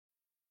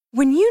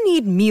When you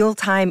need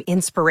mealtime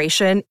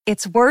inspiration,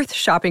 it's worth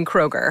shopping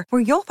Kroger,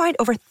 where you'll find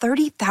over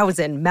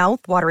 30,000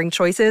 mouth-watering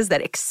choices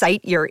that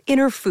excite your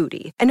inner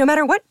foodie. And no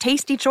matter what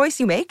tasty choice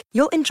you make,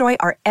 you'll enjoy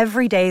our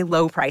everyday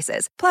low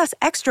prices, plus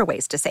extra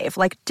ways to save,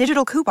 like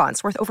digital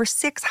coupons worth over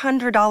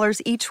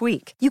 $600 each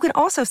week. You can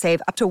also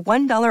save up to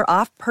 $1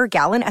 off per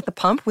gallon at the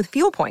pump with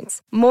fuel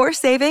points. More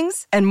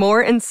savings and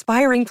more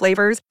inspiring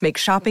flavors make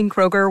shopping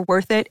Kroger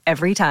worth it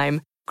every time.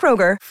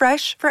 Kroger,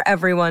 fresh for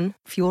everyone.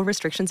 Fuel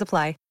restrictions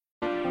apply.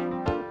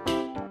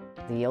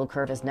 The yield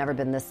curve has never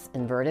been this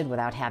inverted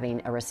without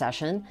having a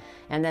recession.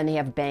 And then you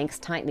have banks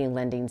tightening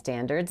lending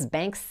standards.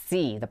 Banks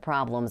see the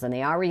problems and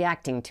they are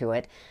reacting to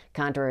it,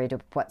 contrary to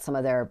what some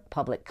of their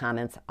public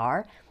comments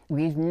are.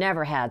 We've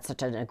never had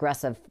such an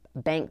aggressive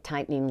bank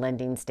tightening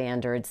lending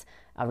standards,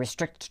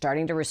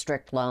 starting to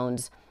restrict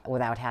loans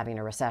without having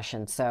a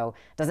recession. So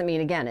it doesn't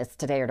mean, again, it's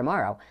today or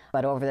tomorrow,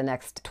 but over the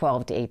next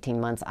 12 to 18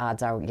 months,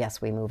 odds are,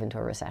 yes, we move into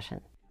a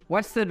recession.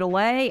 What's the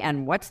delay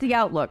and what's the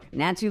outlook?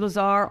 Nancy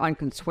Lazar on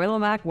Consuelo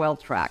Mack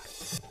Wealth Track.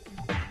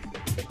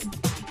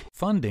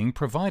 Funding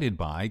provided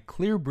by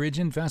ClearBridge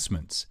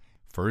Investments,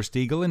 First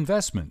Eagle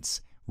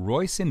Investments,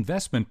 Royce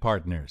Investment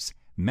Partners,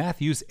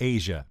 Matthews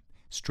Asia,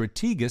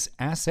 Strategas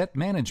Asset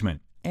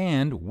Management,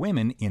 and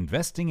Women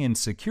Investing in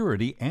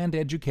Security and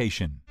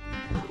Education.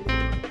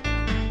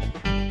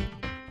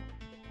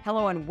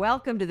 Hello and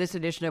welcome to this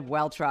edition of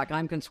Wealth Track.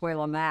 I'm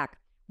Consuelo Mack.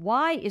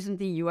 Why isn't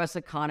the U.S.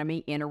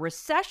 economy in a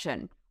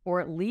recession, or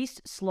at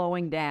least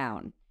slowing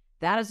down?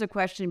 That is a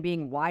question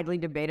being widely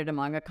debated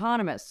among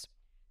economists.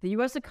 The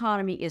U.S.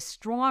 economy is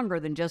stronger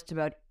than just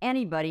about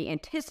anybody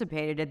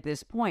anticipated at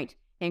this point,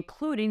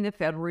 including the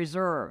Federal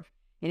Reserve.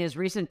 In his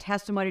recent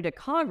testimony to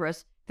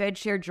Congress, Fed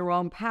Chair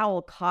Jerome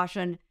Powell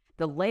cautioned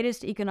the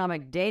latest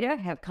economic data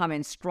have come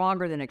in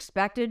stronger than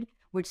expected,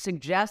 which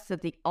suggests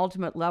that the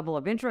ultimate level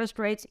of interest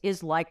rates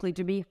is likely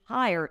to be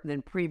higher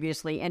than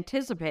previously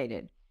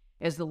anticipated.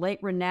 As the late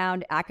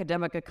renowned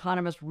academic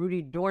economist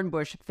Rudy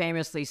Dornbush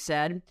famously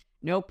said,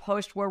 no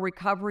post-war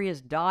recovery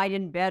has died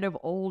in bed of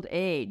old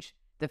age.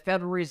 The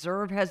Federal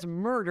Reserve has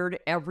murdered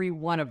every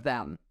one of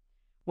them.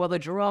 Well, the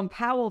Jerome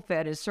Powell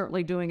Fed is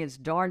certainly doing its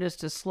darndest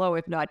to slow,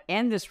 if not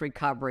end, this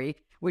recovery,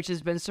 which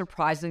has been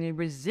surprisingly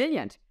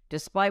resilient,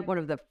 despite one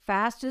of the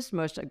fastest,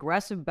 most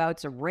aggressive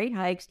bouts of rate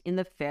hikes in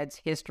the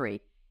Fed's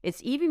history.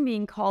 It's even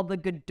being called the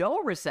Godot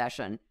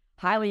recession,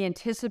 highly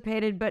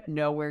anticipated but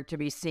nowhere to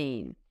be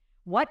seen.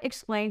 What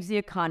explains the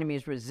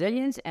economy's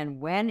resilience, and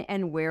when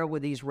and where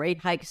will these rate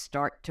hikes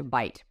start to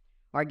bite?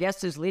 Our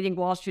guest is leading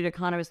Wall Street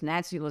economist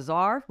Nancy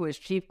Lazar, who is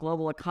chief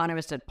global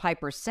economist at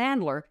Piper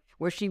Sandler,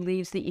 where she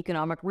leads the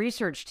economic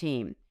research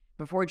team.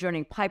 Before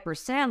joining Piper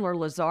Sandler,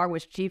 Lazar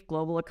was chief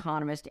global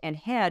economist and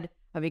head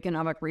of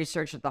economic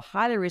research at the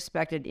highly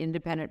respected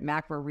independent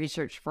macro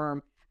research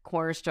firm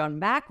Cornerstone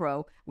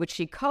Macro, which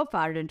she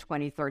co-founded in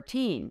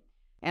 2013.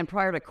 And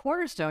prior to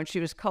Cornerstone, she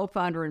was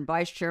co-founder and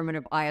vice chairman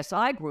of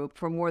ISI Group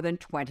for more than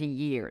 20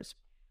 years.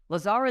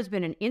 Lazar has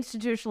been an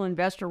institutional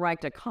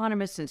investor-ranked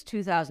economist since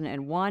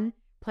 2001,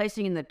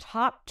 placing in the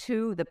top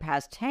 2 the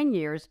past 10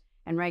 years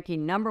and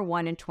ranking number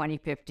 1 in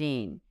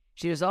 2015.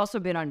 She has also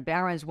been on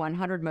Barron's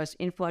 100 Most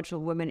Influential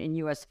Women in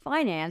U.S.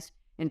 Finance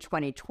in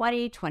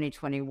 2020,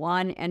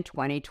 2021, and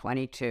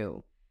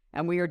 2022.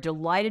 And we are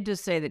delighted to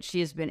say that she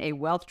has been a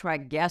Wealth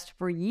Track guest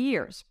for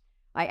years.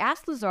 I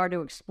asked Lazar to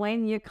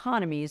explain the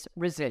economy's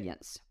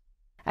resilience.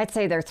 I'd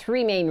say there are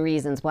 3 main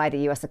reasons why the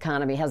U.S.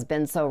 economy has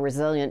been so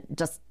resilient,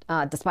 just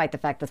despite the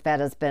fact the Fed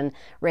has been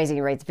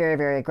raising rates very,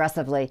 very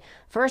aggressively.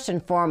 First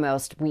and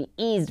foremost, we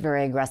eased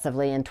very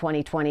aggressively in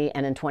 2020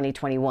 and in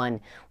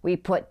 2021. We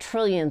put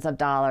trillions of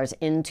dollars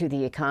into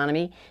the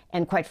economy,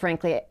 and quite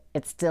frankly,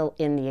 it's still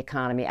in the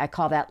economy. I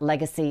call that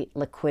legacy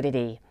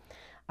liquidity.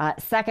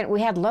 Second,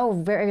 we had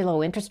very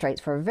low interest rates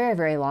for a very,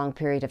 very long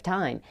period of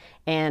time.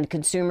 And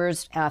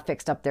consumers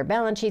fixed up their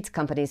balance sheets,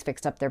 companies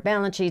fixed up their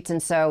balance sheets.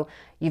 And so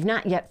you've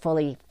not yet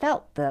fully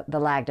felt the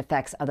lagged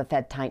effects of the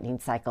Fed tightening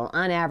cycle.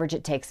 On average,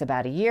 it takes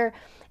about a year.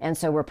 And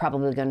so we're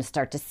probably going to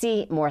start to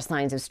see more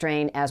signs of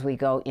strain as we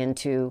go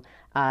into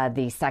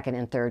the second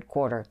and third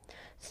quarter.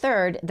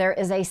 Third, there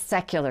is a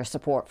secular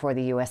support for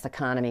the U.S.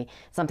 economy,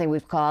 something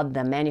we've called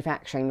the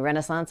manufacturing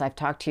renaissance. I've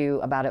talked to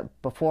you about it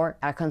before,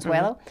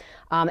 Consuelo.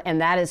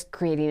 And that is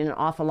creating an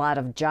awful lot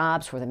of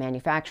jobs for the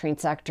manufacturing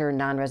sector,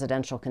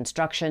 non-residential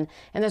construction,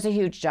 and there's a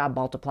huge job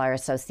multiplier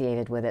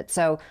associated with it.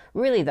 So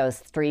really those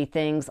 3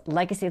 things: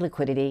 legacy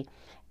liquidity,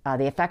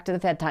 the effect of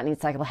the Fed tightening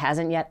cycle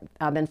hasn't yet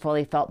been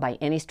fully felt by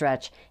any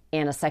stretch,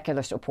 and a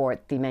secular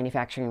support, the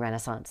manufacturing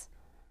renaissance.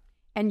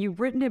 And you've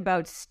written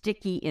about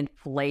sticky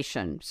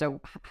inflation. So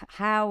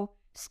how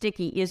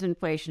sticky is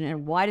inflation,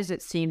 and why does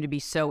it seem to be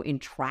so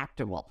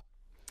intractable?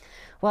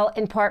 Well,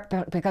 in part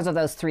because of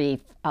those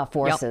 3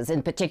 forces,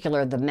 in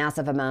particular, the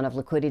massive amount of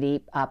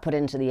liquidity put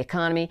into the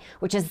economy,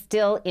 which is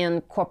still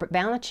in corporate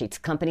balance sheets.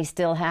 Companies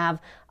still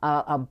have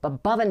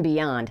above and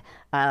beyond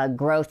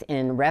growth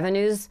in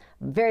revenues,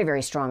 very,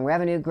 very strong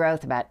revenue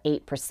growth, about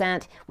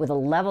 8%, with a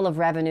level of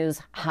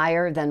revenues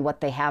higher than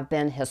what they have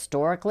been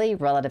historically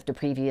relative to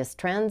previous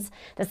trends.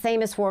 The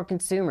same is for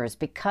consumers.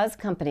 Because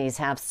companies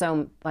have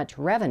so much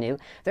revenue,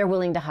 they're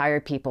willing to hire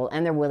people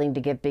and they're willing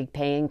to give big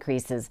pay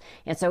increases.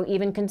 And so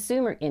even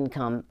consumer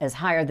income is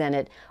higher than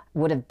it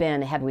would have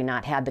been had we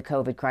not had the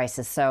COVID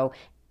crisis. So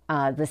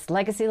this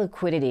legacy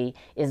liquidity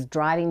is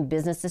driving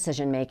business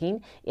decision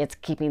making. It's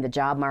keeping the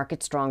job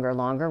market stronger,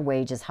 longer,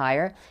 wages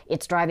higher.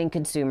 It's driving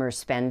consumer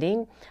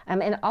spending.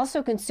 And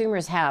also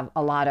consumers have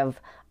a lot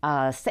of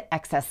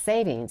excess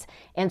savings.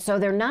 And so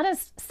they're not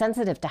as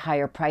sensitive to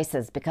higher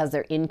prices because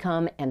their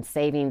income and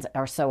savings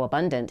are so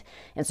abundant.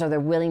 And so they're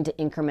willing to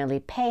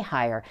incrementally pay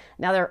higher.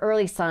 Now, there are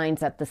early signs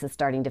that this is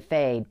starting to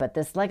fade, but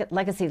this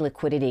legacy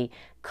liquidity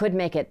could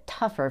make it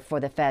tougher for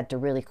the Fed to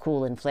really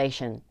cool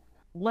inflation.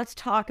 Let's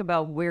talk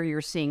about where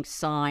you're seeing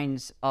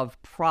signs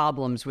of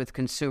problems with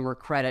consumer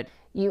credit.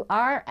 You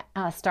are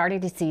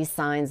starting to see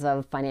signs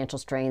of financial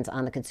strains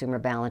on the consumer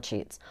balance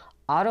sheets.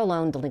 Auto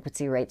loan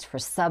delinquency rates for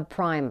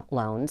subprime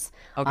loans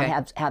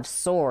have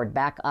soared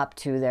back up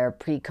to their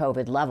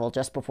pre-COVID level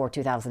just before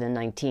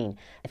 2019.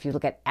 If you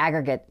look at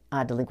aggregate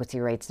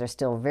delinquency rates, they're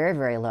still very,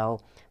 very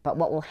low. But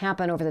what will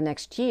happen over the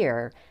next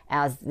year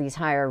as these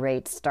higher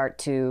rates start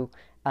to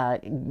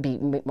be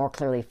more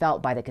clearly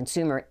felt by the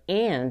consumer,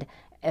 and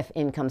if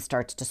income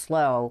starts to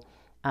slow,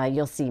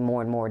 you'll see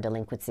more and more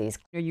delinquencies.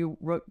 You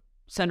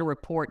sent a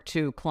report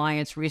to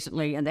clients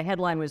recently, and the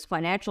headline was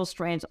 "Financial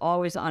Strains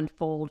Always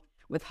Unfold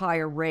with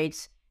Higher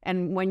Rates."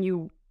 And when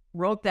you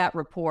wrote that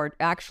report,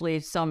 actually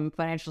some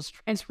financial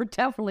strains were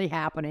definitely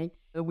happening.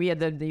 We had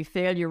the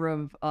failure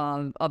of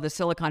the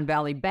Silicon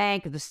Valley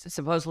Bank,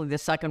 supposedly the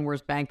second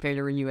worst bank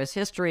failure in U.S.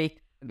 history,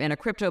 and a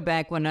crypto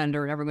bank went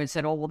under, and everyone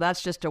said, oh, well,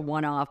 that's just a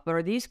one-off. But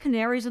are these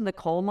canaries in the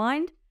coal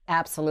mine?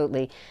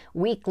 Absolutely.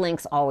 Weak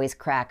links always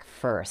crack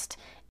first.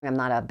 I'm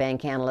not a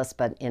bank analyst,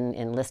 but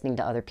in listening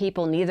to other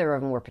people, neither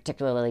of them were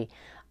particularly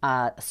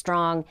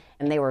strong,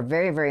 and they were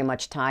very, very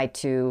much tied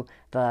to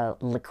the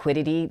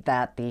liquidity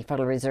that the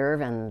Federal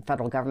Reserve and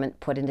federal government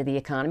put into the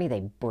economy.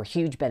 They were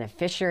huge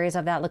beneficiaries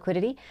of that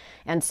liquidity.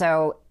 And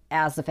so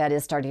as the Fed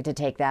is starting to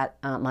take that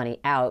money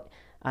out,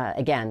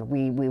 again,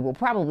 we will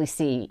probably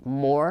see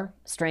more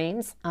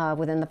strains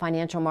within the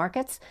financial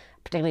markets,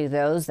 particularly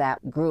those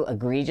that grew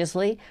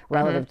egregiously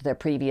relative to their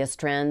previous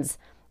trends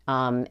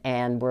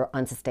and were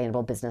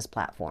unsustainable business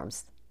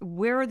platforms.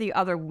 Where are the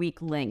other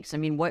weak links? I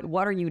mean,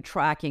 what are you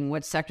tracking?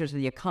 What sectors of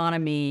the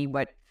economy?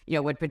 What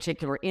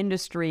particular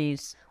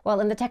industries? Well,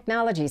 in the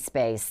technology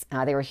space,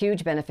 they were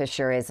huge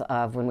beneficiaries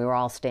of when we were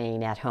all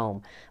staying at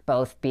home,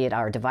 both be it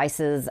our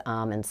devices,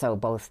 and so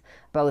both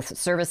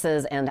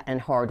services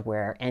and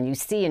hardware. And you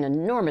see an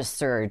enormous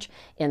surge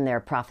in their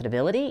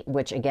profitability,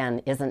 which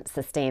again isn't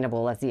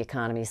sustainable as the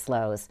economy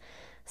slows.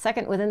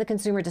 Second, within the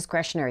consumer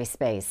discretionary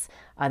space,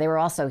 they were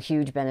also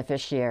huge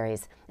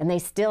beneficiaries, and they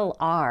still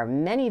are.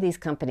 Many of these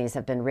companies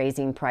have been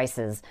raising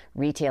prices.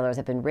 Retailers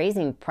have been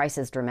raising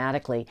prices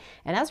dramatically,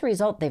 and as a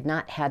result, they've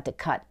not had to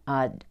cut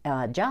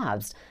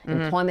jobs.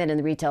 Employment in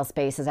the retail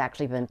space has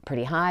actually been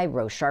pretty high,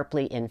 rose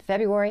sharply in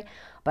February.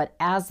 But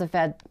as the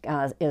Fed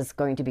is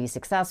going to be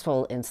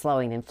successful in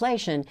slowing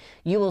inflation,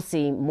 you will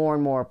see more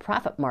and more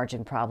profit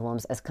margin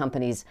problems as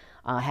companies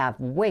have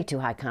way too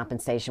high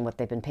compensation, what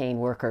they've been paying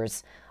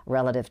workers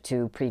relative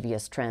to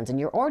previous trends. And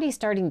you're already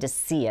starting to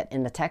see it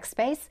in the tech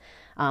space,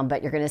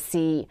 but you're going to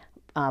see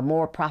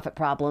more profit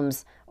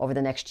problems over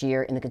the next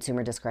year in the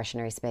consumer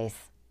discretionary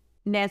space.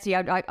 Nancy,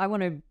 I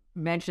want to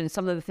mention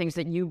some of the things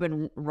that you've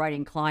been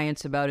writing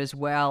clients about as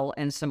well,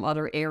 and some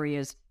other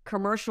areas.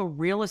 Commercial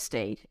real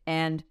estate,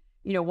 and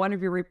one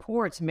of your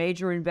reports,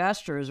 major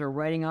investors are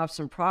writing off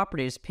some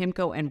properties,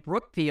 PIMCO and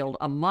Brookfield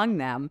among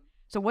them.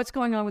 So what's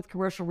going on with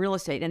commercial real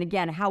estate? And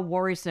again, how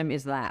worrisome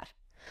is that?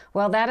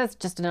 Well, that is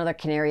just another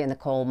canary in the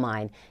coal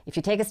mine. If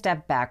you take a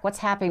step back, what's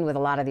happening with a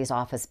lot of these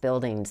office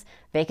buildings?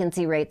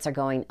 Vacancy rates are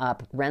going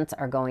up, rents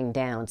are going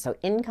down, so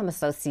income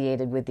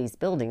associated with these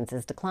buildings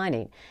is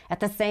declining.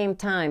 At the same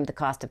time, the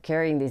cost of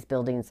carrying these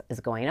buildings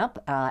is going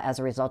up as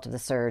a result of the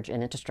surge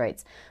in interest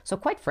rates. So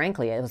quite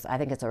frankly, I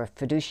think it's a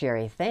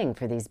fiduciary thing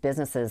for these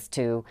businesses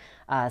to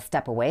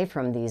step away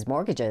from these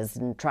mortgages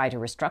and try to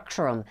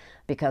restructure them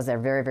because they're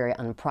very, very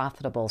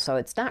unprofitable. So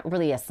it's not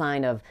really a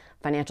sign of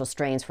financial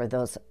strains for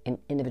those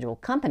individual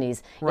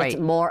companies. Right. It's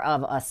more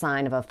of a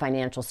sign of a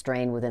financial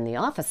strain within the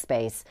office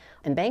space,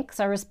 and banks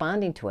are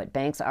responding to it.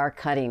 Banks are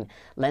cutting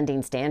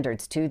lending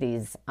standards to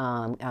these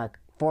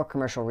for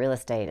commercial real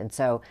estate, and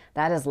so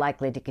that is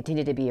likely to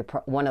continue to be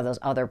one of those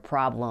other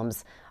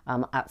problems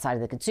outside of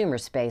the consumer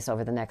space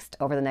over the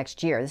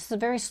next year. This is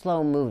very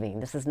slow moving.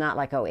 This is not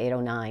like 08,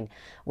 09,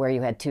 where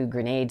you had two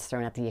grenades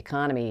thrown at the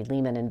economy,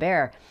 Lehman and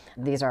Bear.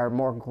 These are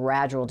more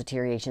gradual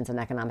deteriorations in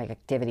economic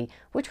activity,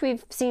 which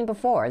we've seen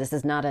before. This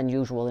is not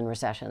unusual in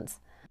recessions.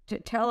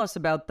 Tell us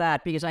about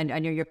that, because I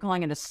know you're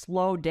calling it a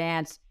slow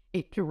dance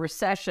into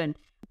recession.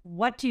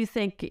 What do you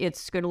think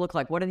it's going to look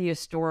like? What are the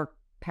historic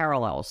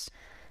parallels?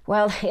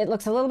 Well, it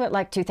looks a little bit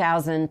like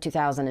 2000,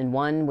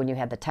 2001 when you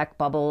had the tech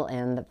bubble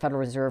and the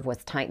Federal Reserve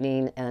was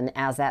tightening. And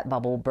as that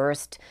bubble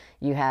burst,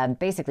 you had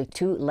basically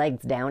two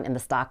legs down in the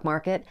stock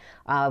market.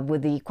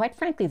 Quite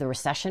frankly, the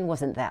recession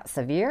wasn't that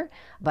severe,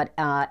 but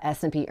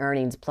S&P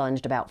earnings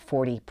plunged about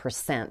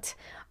 40%.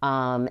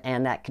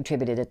 And that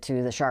contributed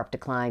to the sharp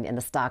decline in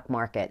the stock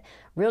market.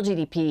 Real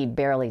GDP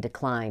barely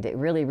declined. It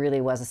really, really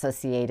was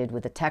associated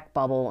with the tech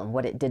bubble and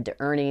what it did to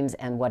earnings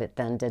and what it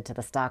then did to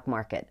the stock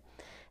market.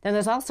 Then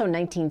there's also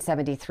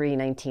 1973,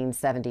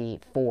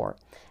 1974.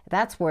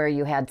 That's where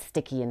you had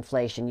sticky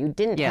inflation. You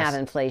didn't have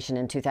inflation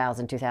in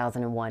 2000,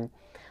 2001.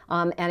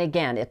 And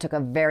again, it took a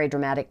very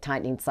dramatic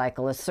tightening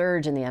cycle, a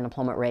surge in the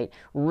unemployment rate,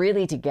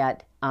 really to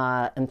get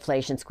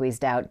inflation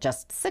squeezed out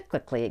just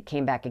cyclically. It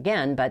came back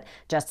again, but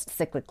just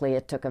cyclically,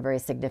 it took a very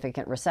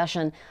significant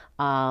recession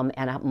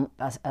and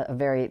a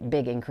very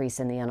big increase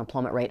in the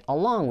unemployment rate,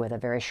 along with a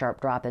very sharp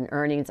drop in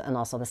earnings and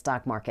also the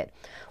stock market.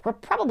 We're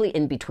probably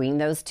in between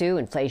those two.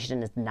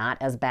 Inflation is not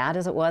as bad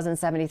as it was in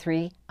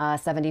 73,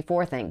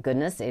 74, thank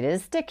goodness. It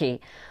is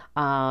sticky.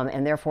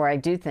 And therefore, I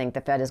do think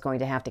the Fed is going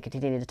to have to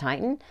continue to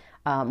tighten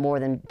more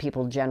than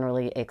people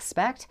generally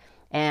expect.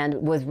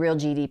 And with real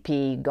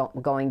GDP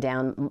going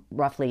down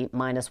roughly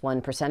minus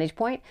 1 percentage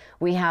point,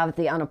 we have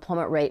the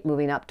unemployment rate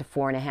moving up to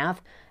 4.5%.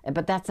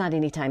 But that's not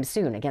anytime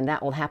soon. Again,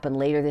 that will happen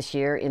later this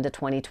year into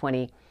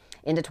 2020,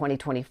 into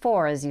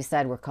 2024. As you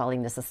said, we're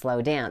calling this a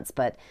slow dance,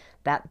 but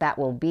that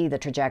will be the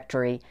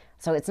trajectory.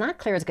 So it's not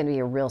clear it's going to be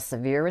a real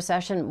severe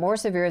recession, more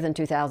severe than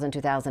 2000,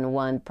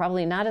 2001,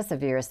 probably not as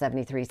severe as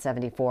 73,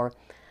 74.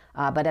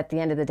 But at the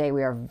end of the day,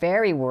 we are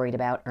very worried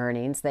about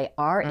earnings. They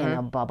are in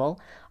a bubble,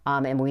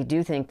 and we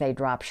do think they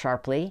drop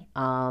sharply,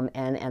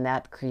 and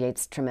that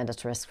creates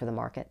tremendous risk for the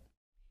market.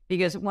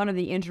 Because one of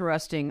the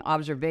interesting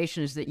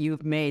observations that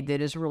you've made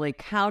that is really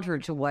counter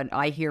to what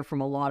I hear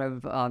from a lot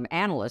of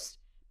analysts,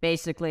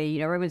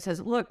 basically, everyone says,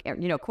 look,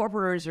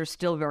 corporate earnings are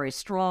still very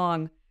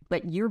strong,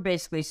 but you're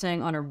basically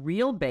saying on a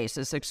real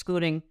basis,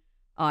 excluding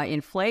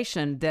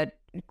inflation, that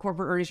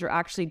corporate earnings are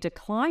actually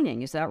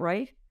declining. Is that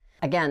right?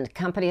 Again,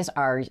 companies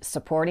are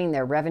supporting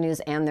their revenues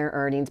and their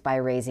earnings by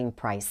raising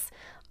price.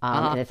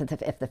 And if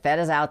the Fed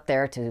is out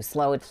there to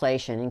slow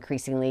inflation,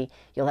 increasingly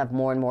you'll have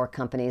more and more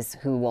companies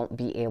who won't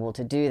be able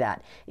to do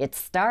that. It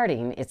started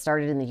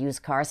in the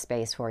used car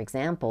space, for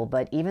example,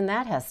 but even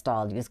that has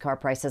stalled. Used car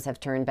prices have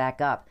turned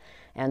back up.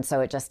 And so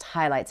it just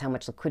highlights how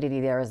much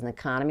liquidity there is in the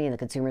economy and the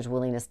consumer's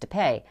willingness to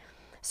pay.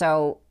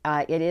 So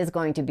it is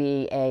going to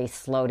be a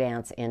slow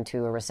dance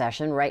into a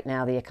recession. Right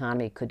now, the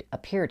economy could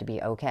appear to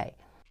be okay.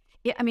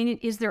 Yeah, I mean,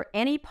 is there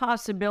any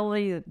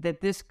possibility that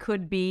this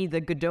could be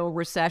the Godot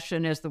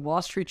recession, as the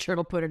Wall Street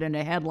Journal put it in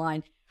a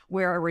headline,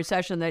 where a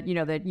recession that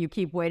you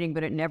keep waiting,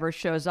 but it never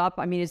shows up?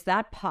 I mean, is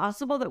that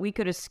possible that we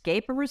could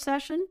escape a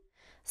recession?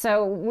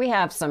 So we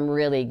have some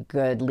really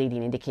good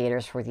leading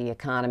indicators for the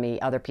economy.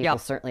 Other people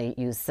certainly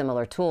use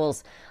similar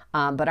tools,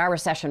 but our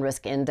recession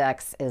risk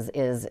index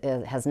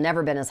has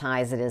never been as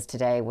high as it is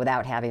today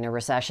without having a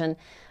recession.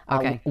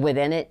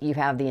 Within it, you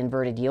have the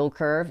inverted yield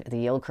curve. The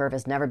yield curve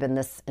has never been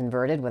this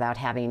inverted without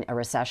having a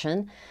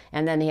recession.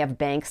 And then you have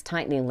banks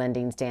tightening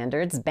lending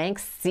standards.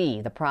 Banks see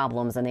the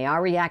problems and they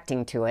are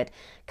reacting to it,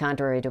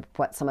 contrary to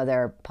what some of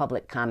their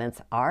public comments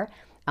are.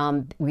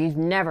 We've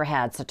never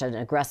had such an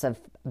aggressive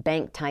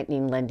bank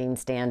tightening lending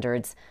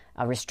standards,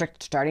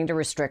 starting to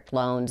restrict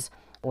loans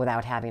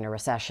without having a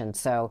recession.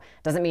 So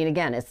it doesn't mean,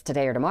 again, it's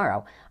today or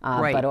tomorrow.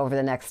 But over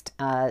the next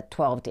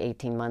 12 to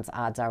 18 months,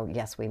 odds are,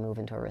 yes, we move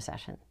into a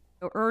recession.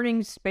 So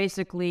earnings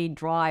basically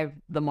drive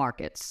the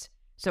markets.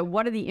 So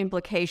what are the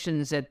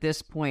implications at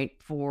this point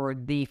for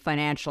the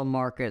financial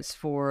markets,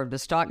 for the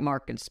stock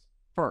markets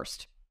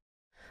first?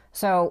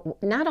 So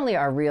not only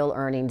are real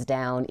earnings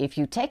down, if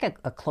you take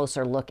a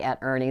closer look at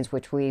earnings,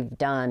 which we've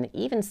done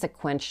even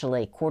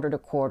sequentially, quarter to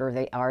quarter,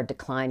 they are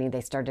declining.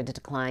 They started to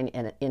decline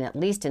in at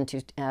least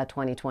into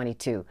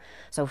 2022.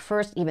 So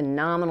first, even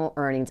nominal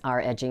earnings are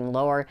edging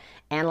lower.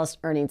 Analyst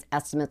earnings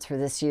estimates for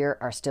this year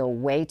are still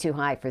way too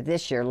high for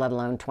this year, let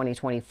alone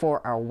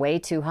 2024, are way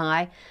too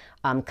high.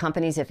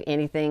 Companies, if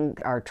anything,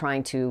 are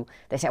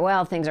they say,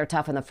 well, things are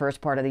tough in the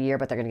first part of the year,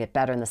 but they're going to get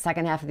better in the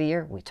second half of the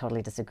year. We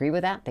totally disagree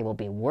with that. They will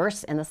be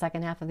worse in the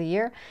second half of the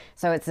year.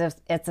 So it's as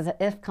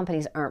if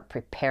companies aren't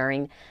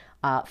preparing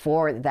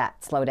for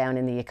that slowdown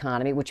in the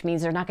economy, which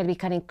means they're not going to be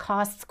cutting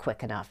costs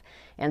quick enough.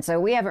 And so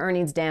we have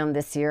earnings down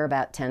this year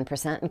about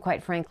 10%. And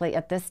quite frankly,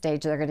 at this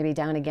stage, they're going to be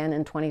down again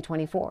in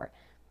 2024,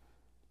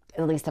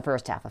 at least the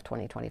first half of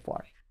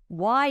 2024.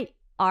 Why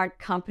aren't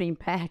company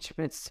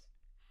managements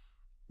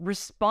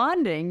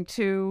responding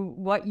to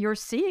what you're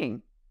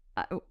seeing?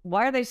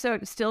 Why are they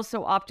still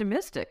so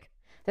optimistic?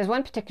 There's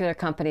one particular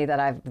company that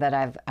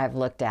I've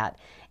looked at,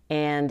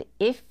 and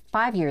if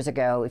 5 years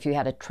ago, if you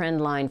had a trend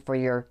line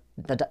for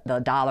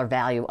the dollar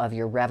value of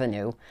your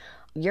revenue,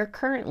 you're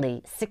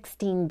currently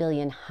 $16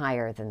 billion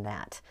higher than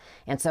that.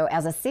 And so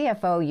as a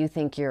CFO, you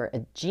think you're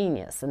a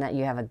genius and that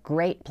you have a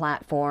great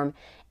platform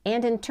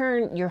And in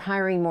turn, you're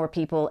hiring more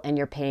people and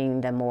you're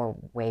paying them more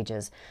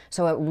wages.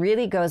 So it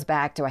really goes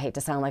back to, I hate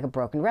to sound like a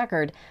broken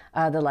record,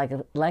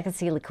 the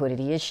legacy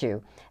liquidity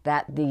issue,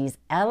 that these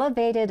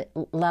elevated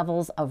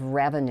levels of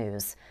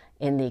revenues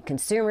in the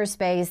consumer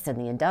space and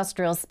the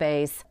industrial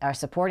space are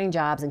supporting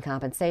jobs and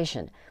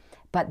compensation.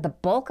 But the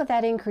bulk of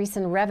that increase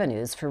in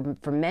revenues for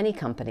many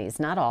companies,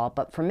 not all,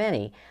 but for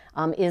many,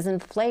 is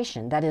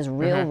inflation. That is,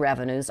 real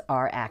revenues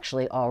are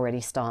actually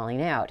already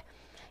stalling out.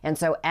 And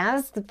so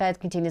as the Fed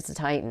continues to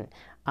tighten,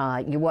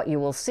 what you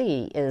will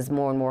see is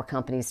more and more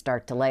companies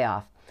start to lay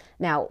off.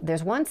 Now,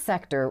 there's one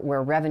sector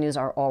where revenues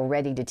are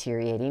already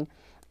deteriorating,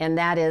 and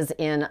that is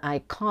in, I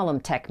call them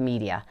tech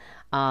media.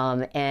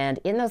 And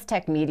in those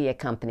tech media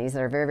companies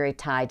that are very, very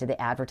tied to the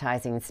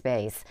advertising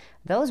space,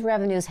 those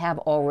revenues have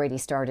already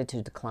started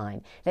to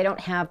decline. They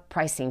don't have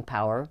pricing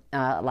power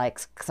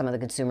like some of the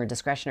consumer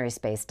discretionary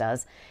space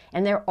does,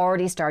 and they're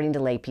already starting to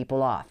lay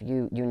people off.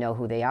 You know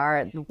who they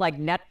are. Like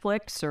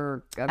Netflix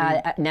or?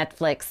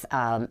 Netflix,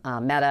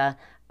 Meta,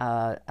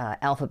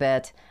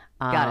 Alphabet,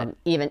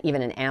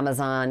 even in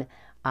Amazon.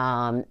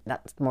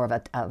 That's more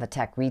of a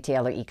tech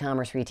retailer,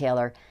 e-commerce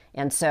retailer.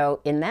 And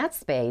so in that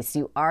space,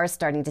 you are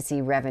starting to see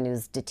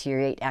revenues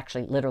deteriorate,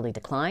 actually literally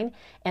decline,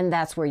 and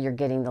that's where you're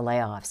getting the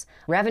layoffs.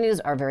 Revenues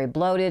are very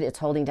bloated. It's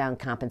holding down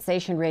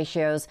compensation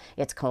ratios.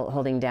 It's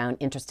holding down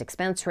interest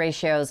expense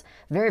ratios.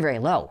 Very, very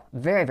low,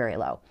 very, very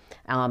low,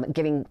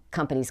 giving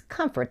companies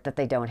comfort that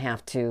they don't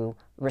have to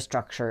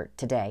restructure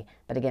today.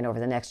 But again, over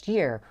the next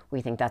year,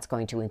 we think that's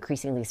going to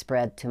increasingly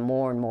spread to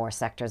more and more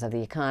sectors of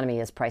the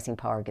economy as pricing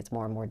power gets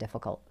more and more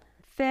difficult.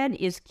 Fed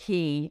is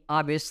key,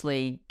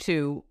 obviously,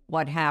 to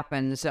what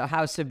happens,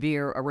 how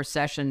severe a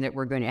recession that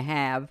we're going to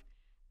have.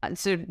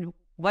 So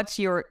what's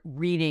your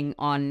reading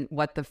on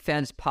what the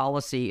Fed's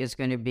policy is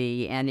going to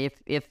be, and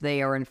if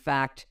they are, in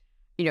fact,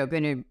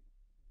 going to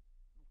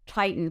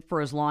tighten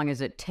for as long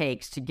as it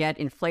takes to get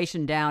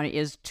inflation down?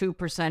 Is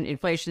 2%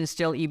 inflation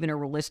still even a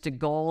realistic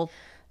goal?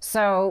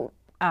 So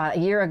a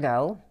year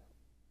ago,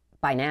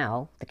 by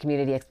now, the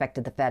community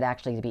expected the Fed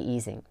actually to be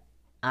easing.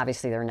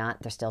 Obviously, they're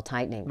not. They're still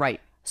tightening. Right.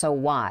 So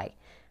why?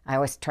 I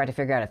always try to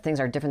figure out if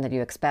things are different than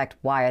you expect,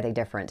 why are they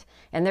different?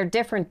 And they're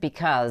different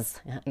because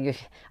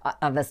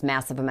of this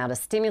massive amount of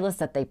stimulus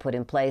that they put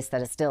in place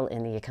that is still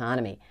in the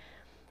economy.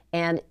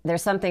 And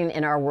there's something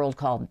in our world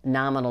called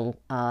nominal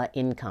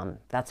income.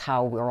 That's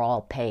how we're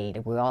all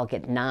paid. We all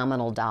get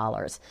nominal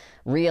dollars.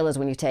 Real is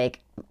when you take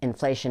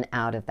inflation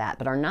out of that.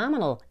 But our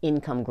nominal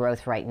income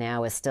growth right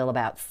now is still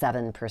about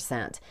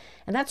 7%.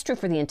 And that's true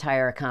for the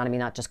entire economy,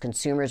 not just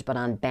consumers, but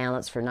on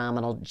balance for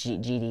nominal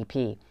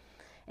GDP.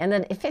 And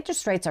then if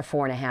interest rates are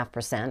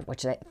 4.5%,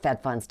 which the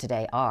Fed funds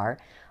today are,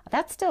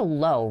 that's still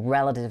low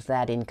relative to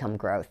that income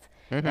growth.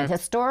 And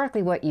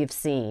historically what you've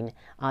seen,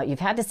 you've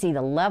had to see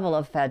the level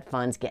of Fed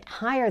funds get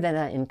higher than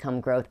that income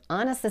growth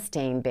on a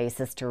sustained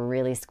basis to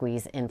really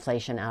squeeze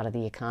inflation out of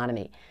the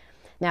economy.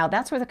 Now,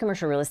 that's where the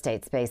commercial real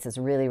estate space is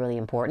really, really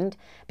important,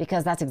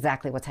 because that's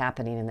exactly what's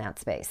happening in that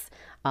space.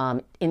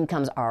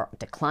 Incomes are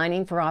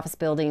declining for office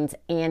buildings,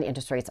 and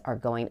interest rates are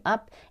going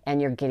up,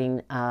 and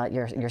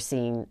you're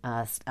seeing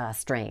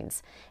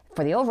strains.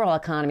 For the overall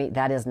economy,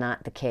 that is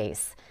not the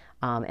case.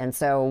 And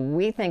so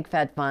we think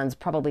Fed funds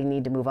probably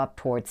need to move up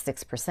towards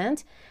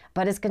 6%,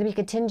 but it's going to be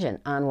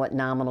contingent on what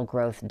nominal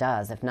growth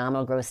does. If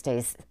nominal growth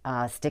stays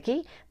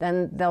sticky,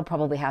 then they'll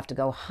probably have to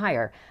go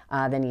higher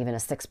than even a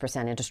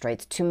 6% interest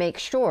rates to make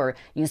sure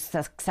you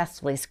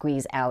successfully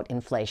squeeze out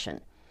inflation.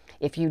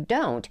 If you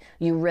don't,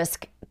 you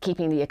risk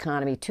keeping the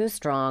economy too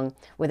strong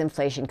with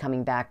inflation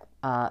coming back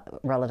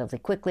relatively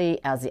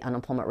quickly as the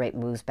unemployment rate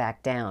moves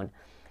back down.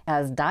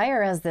 As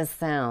dire as this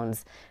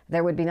sounds,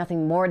 there would be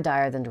nothing more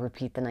dire than to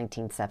repeat the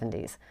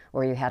 1970s,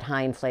 where you had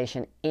high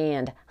inflation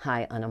and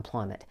high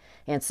unemployment.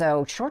 And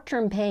so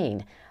short-term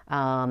pain,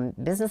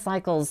 business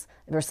cycles,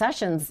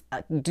 recessions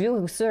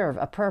do serve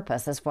a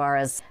purpose as far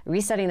as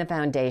resetting the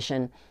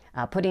foundation,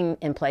 putting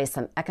in place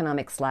some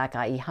economic slack,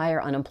 i.e.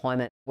 higher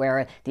unemployment,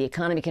 where the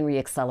economy can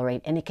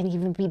reaccelerate, and it can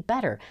even be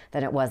better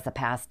than it was the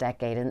past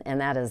decade.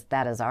 And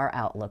that is our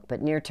outlook.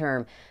 But near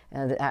term,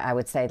 I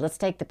would say, let's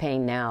take the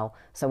pain now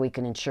so we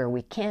can ensure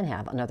we can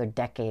have another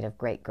decade of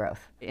great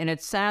growth. And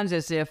it sounds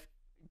as if,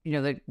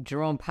 that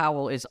Jerome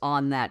Powell is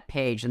on that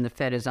page and the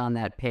Fed is on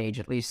that page,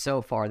 at least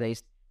so far. They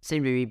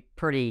seem to be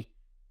pretty,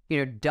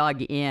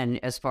 dug in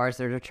as far as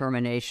their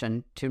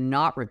determination to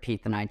not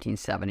repeat the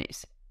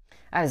 1970s.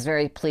 I was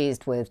very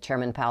pleased with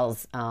Chairman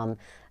Powell's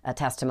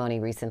testimony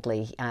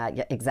recently.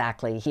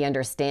 Exactly. He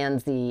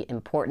understands the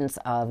importance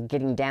of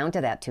getting down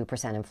to that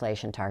 2%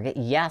 inflation target.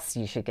 Yes,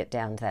 you should get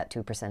down to that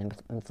 2%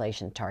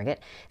 inflation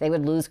target. They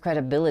would lose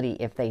credibility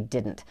if they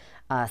didn't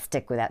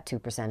stick with that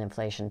 2%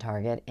 inflation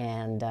target.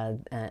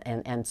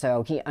 And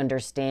so he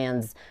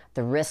understands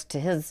the risk to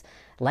his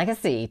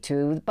legacy,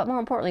 but more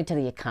importantly to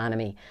the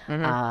economy.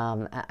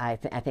 I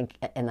think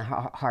in the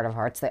heart of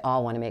hearts, they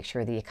all want to make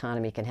sure the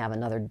economy can have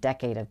another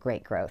decade of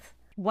great growth.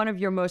 One of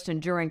your most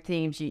enduring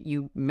themes,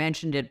 you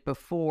mentioned it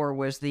before,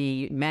 was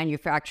the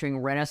manufacturing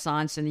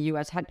renaissance in the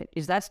U.S.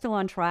 Is that still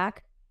on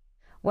track?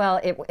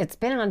 Well, it's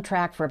been on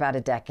track for about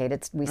a decade.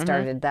 We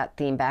started that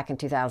theme back in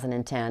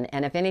 2010.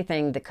 And if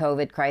anything, the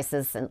COVID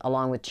crisis, and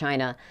along with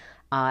China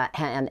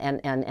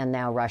and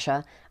now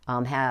Russia,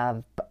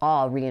 have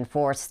all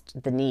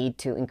reinforced the need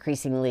to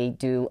increasingly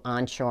do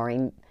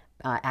onshoring,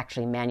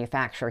 actually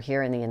manufacture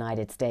here in the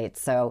United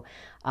States. So,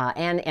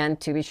 and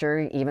to be sure,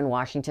 even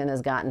Washington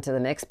has gotten to the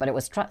mix, but it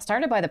was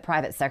started by the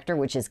private sector,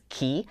 which is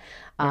key.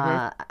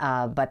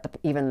 But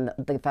even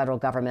the federal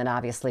government,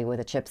 obviously, with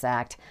the CHIPS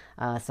Act,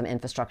 some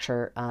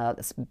infrastructure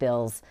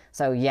bills.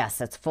 So yes,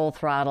 it's full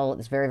throttle.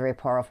 It's a very, very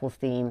powerful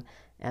theme,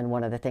 and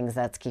one of the things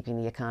that's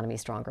keeping the economy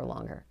stronger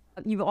longer.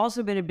 You've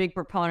also been a big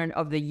proponent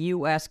of the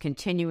U.S.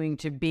 continuing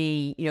to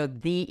be,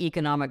 the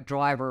economic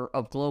driver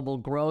of global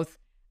growth,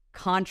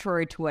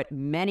 contrary to what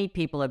many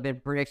people have been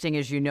predicting,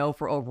 as you know,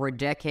 for over a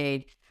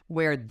decade,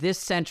 where this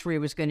century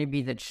was going to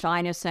be the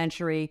China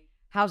century.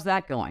 How's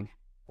that going?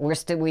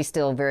 We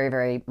still very,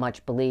 very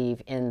much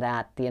believe in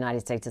that the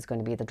United States is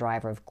going to be the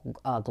driver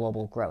of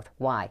global growth.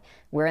 Why?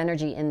 We're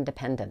energy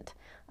independent.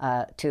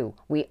 2,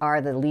 we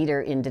are the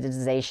leader in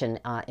digitization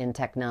in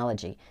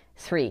technology.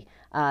 3,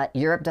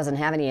 Europe doesn't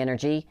have any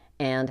energy,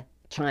 and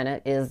China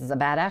is a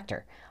bad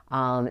actor.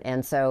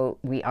 And so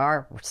we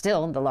are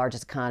still the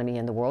largest economy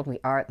in the world. We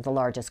are the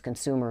largest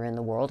consumer in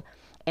the world.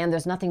 And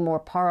there's nothing more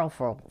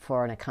powerful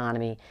for an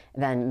economy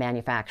than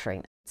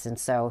manufacturing. And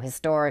so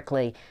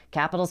historically,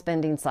 capital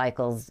spending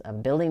cycles,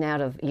 building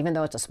out of, even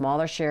though it's a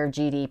smaller share of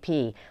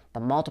GDP, the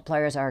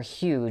multipliers are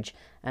huge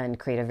and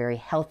create a very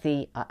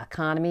healthy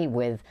economy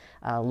with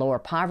a lower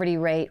poverty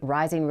rate,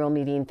 rising real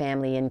median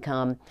family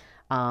income,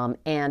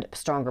 and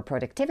stronger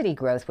productivity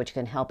growth, which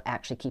can help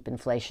actually keep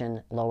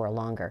inflation lower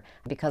longer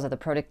because of the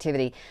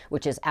productivity,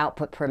 which is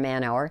output per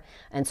man hour.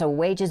 And so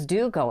wages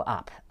do go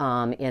up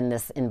in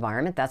this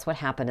environment. That's what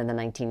happened in the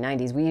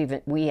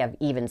 1990s. We have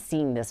even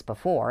seen this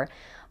before.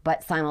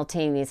 But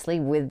simultaneously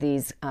with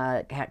these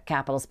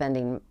capital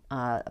spending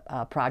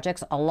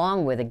projects,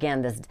 along with,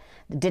 again, this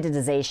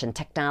digitization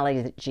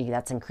technology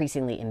that's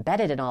increasingly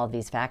embedded in all of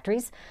these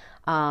factories,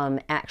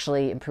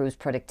 actually improves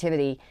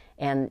productivity,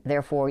 and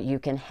therefore you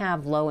can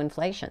have low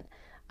inflation.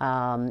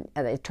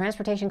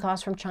 Transportation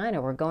costs from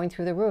China were going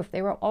through the roof.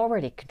 They were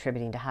already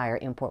contributing to higher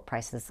import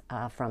prices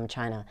from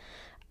China.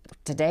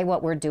 Today,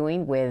 what we're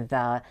doing with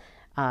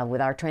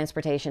our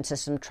transportation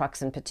system,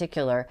 trucks in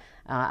particular,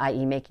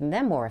 i.e. making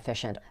them more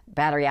efficient.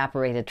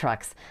 Battery-operated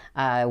trucks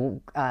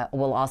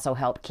will also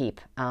help keep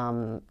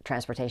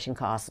transportation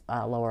costs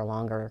lower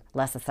longer,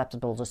 less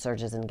susceptible to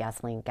surges in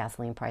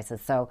gasoline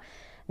prices. So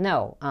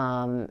no,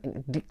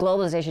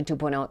 globalization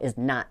 2.0 is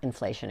not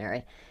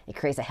inflationary. It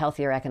creates a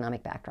healthier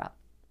economic backdrop.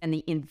 And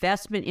the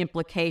investment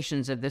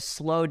implications of this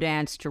slow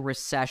dance to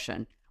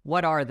recession,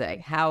 what are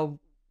they?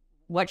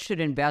 What should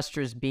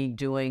investors be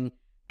doing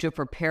to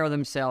prepare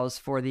themselves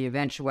for the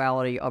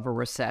eventuality of a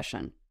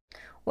recession?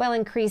 Well,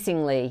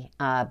 increasingly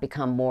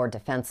become more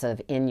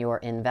defensive in your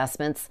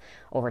investments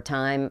over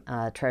time.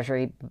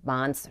 Treasury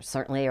bonds,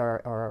 certainly,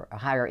 or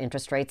higher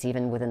interest rates,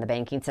 even within the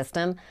banking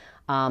system,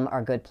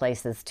 are good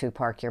places to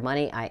park your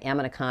money. I am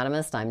an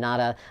economist. I'm not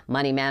a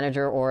money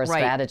manager or a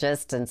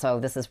strategist, and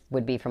so this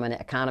would be from an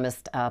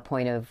economist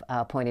point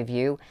of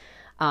view.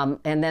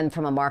 And then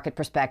from a market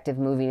perspective,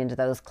 moving into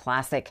those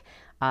classic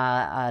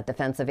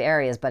defensive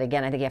areas. But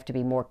again, I think you have to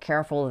be more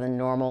careful than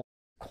normal.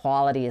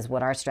 Quality is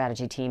what our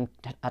strategy team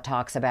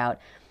talks about,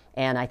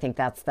 and I think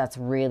that's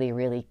really,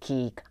 really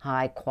key.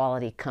 High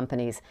quality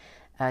companies.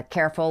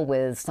 Careful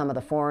with some of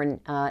the foreign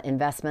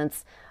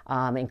investments,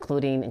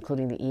 including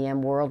the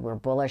EM world. We're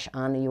bullish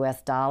on the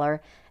U.S.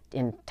 dollar.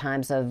 In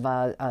times of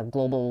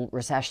global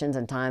recessions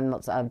and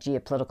times of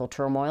geopolitical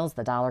turmoils,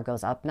 the dollar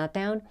goes up, not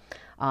down.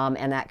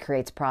 And that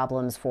creates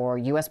problems for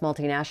U.S.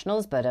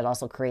 multinationals, but it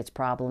also creates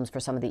problems for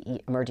some of the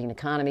emerging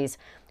economies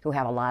who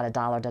have a lot of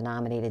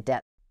dollar-denominated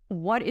debt.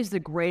 What is the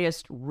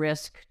greatest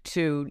risk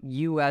to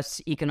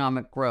U.S.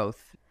 economic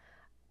growth?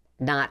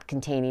 Not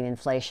containing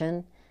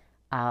inflation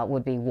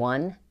would be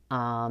one.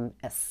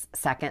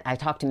 Second, I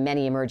talked to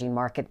many emerging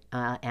market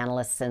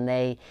analysts, and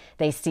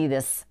they see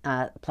this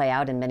play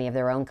out in many of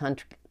their own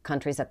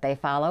countries that they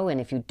follow.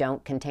 And if you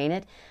don't contain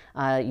it,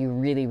 you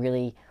really,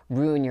 really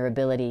ruin your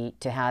ability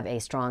to have a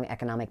strong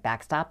economic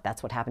backstop.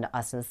 That's what happened to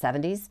us in the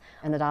 70s,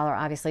 and the dollar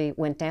obviously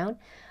went down.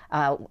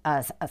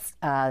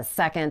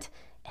 Second,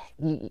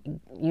 you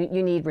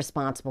need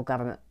responsible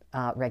government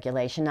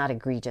regulation, not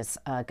egregious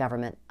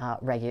government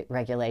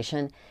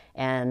regulation,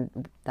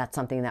 and that's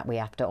something that we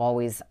have to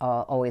always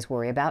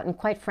worry about. And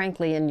quite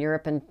frankly, in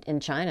Europe and in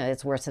China,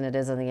 it's worse than it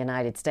is in the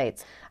United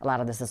States. A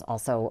lot of this is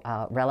also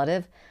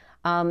relative.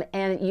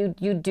 And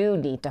you do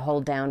need to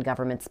hold down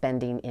government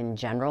spending in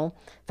general.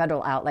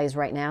 Federal outlays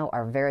right now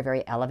are very,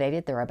 very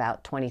elevated. They're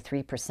about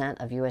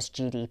 23% of U.S.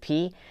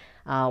 GDP.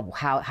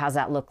 How's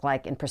that look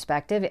like in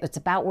perspective? It's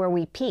about where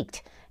we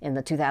peaked in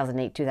the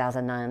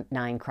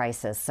 2008-2009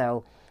 crisis.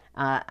 So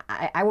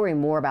I worry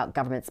more about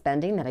government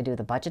spending than I do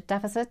the budget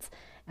deficits.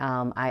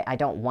 I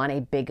don't want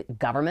a big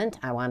government.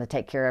 I want to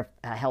take care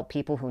of, help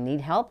people who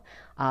need help.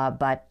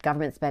 But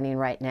government spending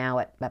right now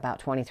at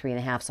about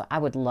 23.5. So I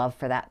would love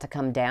for that to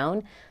come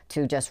down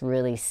to just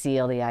really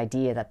seal the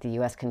idea that the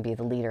U.S. can be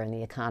the leader in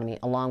the economy,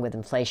 along with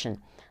inflation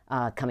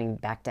coming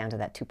back down to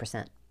that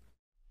 2%.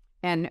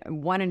 And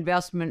one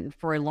investment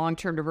for a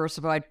long-term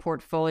diversified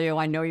portfolio.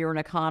 I know you're an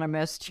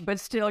economist, but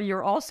still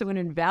you're also an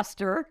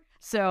investor.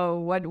 So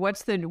what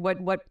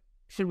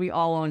should we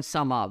all own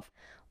some of?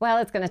 Well,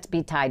 it's going to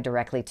be tied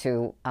directly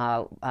to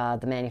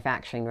the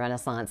manufacturing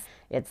renaissance.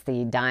 It's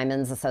the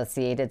diamonds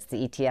associated, it's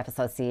the ETF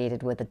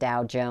associated with the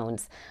Dow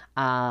Jones,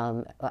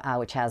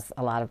 which has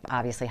a lot of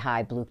obviously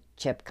high blue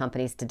chip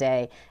companies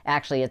today.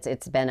 Actually,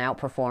 it's been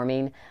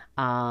outperforming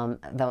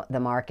the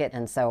market,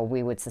 and so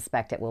we would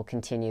suspect it will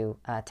continue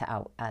to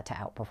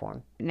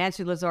outperform.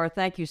 Nancy Lazar,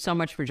 thank you so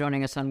much for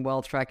joining us on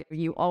Wealth Track.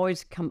 You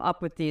always come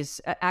up with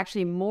these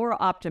actually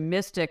more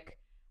optimistic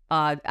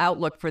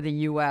outlook for the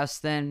U.S.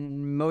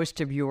 than most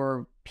of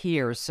your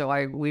peers.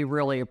 So we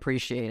really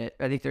appreciate it.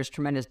 I think there's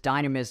tremendous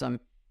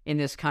dynamism in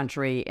this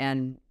country,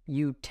 and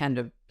you tend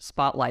to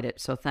spotlight it.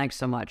 So thanks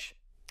so much.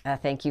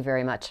 Thank you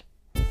very much.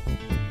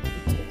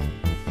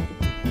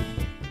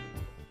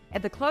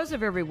 At the close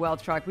of every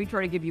Wealth Track, we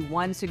try to give you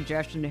one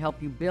suggestion to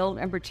help you build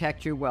and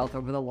protect your wealth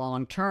over the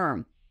long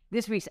term.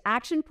 This week's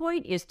action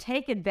point is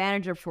take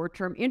advantage of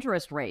short-term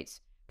interest rates.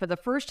 For the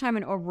first time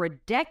in over a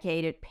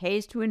decade, it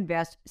pays to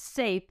invest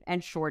safe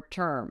and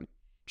short-term.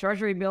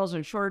 Treasury bills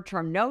and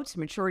shorter-term notes,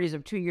 maturities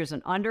of 2 years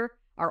and under,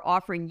 are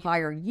offering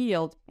higher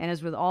yield, and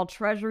as with all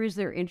treasuries,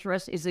 their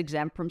interest is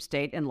exempt from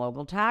state and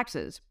local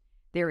taxes.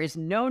 There is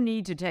no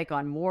need to take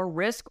on more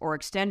risk or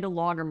extend to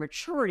longer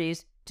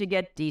maturities to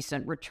get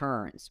decent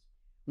returns.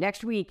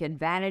 Next week,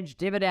 Advantage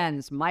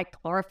Dividends. Mike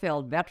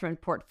Clarfield, veteran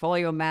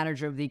portfolio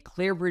manager of the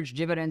ClearBridge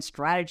Dividend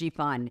Strategy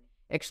Fund,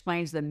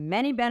 explains the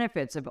many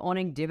benefits of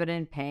owning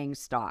dividend-paying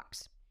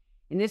stocks.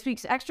 In this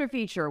week's extra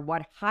feature,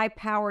 what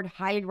high-powered,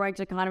 highly ranked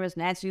economist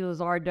Nancy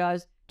Lazar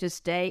does to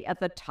stay at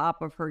the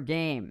top of her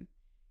game.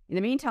 In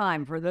the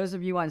meantime, for those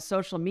of you on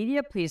social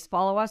media, please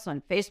follow us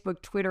on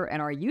Facebook, Twitter, and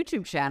our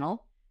YouTube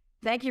channel.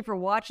 Thank you for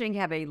watching.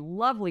 Have a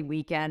lovely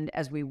weekend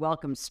as we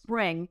welcome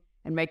spring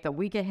and make the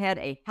week ahead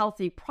a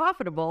healthy,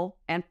 profitable,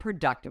 and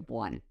productive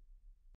one.